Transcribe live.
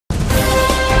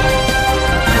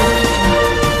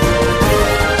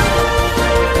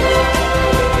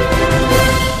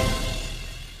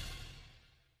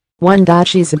1.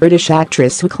 She's a British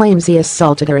actress who claims he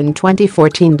assaulted her in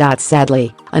 2014.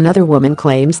 Sadly, another woman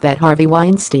claims that Harvey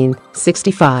Weinstein,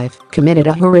 65, committed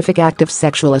a horrific act of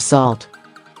sexual assault.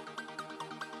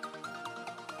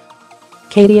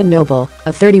 Kadian,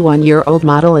 a 31-year-old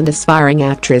model and aspiring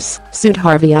actress, sued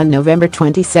Harvey on November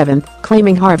 27,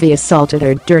 claiming Harvey assaulted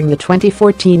her during the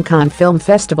 2014 Cannes Film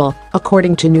Festival,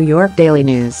 according to New York Daily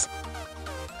News.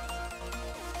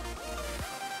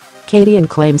 Kadian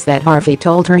claims that Harvey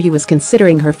told her he was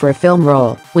considering her for a film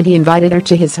role when he invited her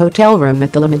to his hotel room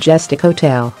at the Le Majestic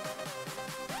Hotel.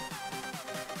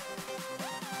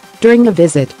 During a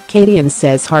visit, Kadian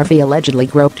says Harvey allegedly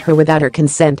groped her without her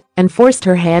consent and forced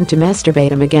her hand to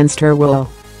masturbate him against her will.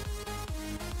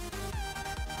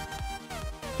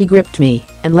 "He gripped me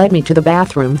and led me to the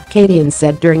bathroom," Kadian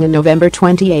said during a November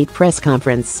 28 press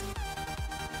conference.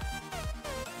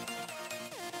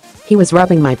 "He was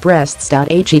rubbing my breasts.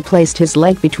 He placed his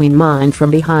leg between mine from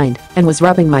behind and was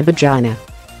rubbing my vagina.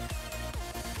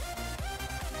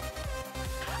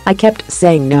 I kept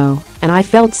saying no, and I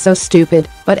felt so stupid,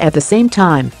 but at the same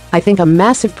time, I think a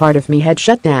massive part of me had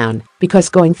shut down, because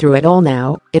going through it all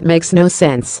now, it makes no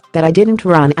sense that I didn't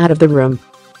run out of the room."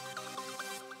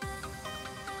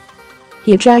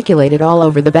 He ejaculated all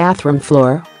over the bathroom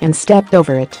floor and stepped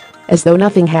over it, as though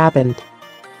nothing happened.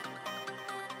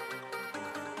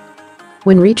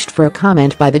 When reached for a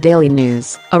comment by the Daily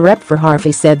News, a rep for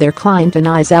Harvey said their client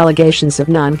denies allegations of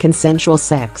non-consensual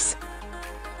sex.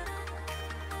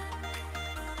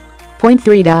 Point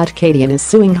 3. Kadian is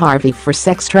suing Harvey for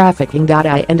sex trafficking.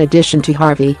 In addition to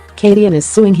Harvey, Kadian is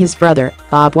suing his brother,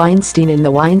 Bob Weinstein, and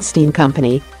the Weinstein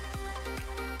Company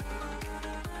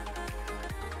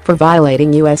for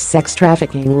violating U.S. sex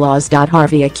trafficking laws.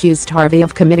 Harvey accused Harvey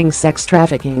of committing sex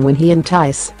trafficking when he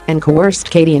enticed and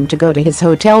coerced Kadian to go to his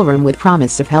hotel room with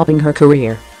promise of helping her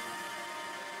career.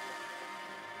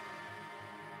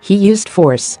 "He used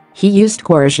force, he used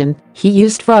coercion, he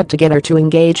used fraud to get her to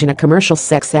engage in a commercial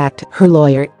sex act," her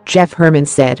lawyer, Jeff Herman,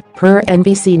 said, per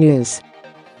NBC News.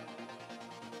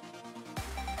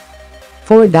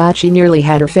 4. She nearly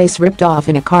had her face ripped off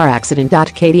in a car accident.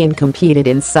 Kadian competed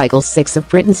in Cycle 6 of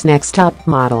Britain's Next Top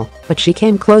Model, but she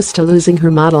came close to losing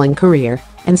her modeling career,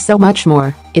 and so much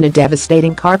more, in a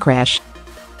devastating car crash.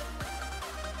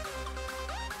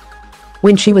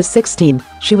 When she was 16,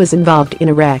 she was involved in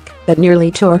a wreck that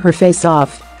nearly tore her face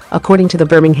off, according to the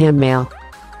Birmingham Mail.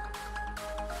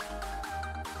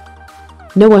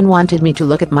 "No one wanted me to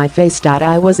look at my face.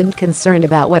 I wasn't concerned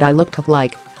about what I looked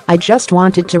like. I just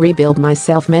wanted to rebuild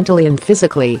myself mentally and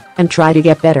physically and try to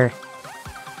get better."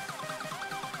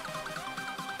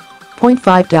 Point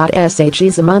 5.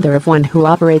 She's a mother of one who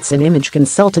operates an image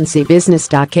consultancy business.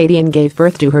 Kadian gave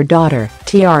birth to her daughter,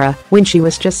 Tiara, when she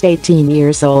was just 18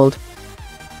 years old.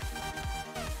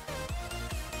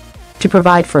 To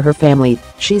provide for her family,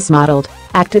 she's modeled,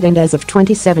 acted, and as of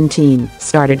 2017,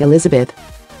 started Elizabeth,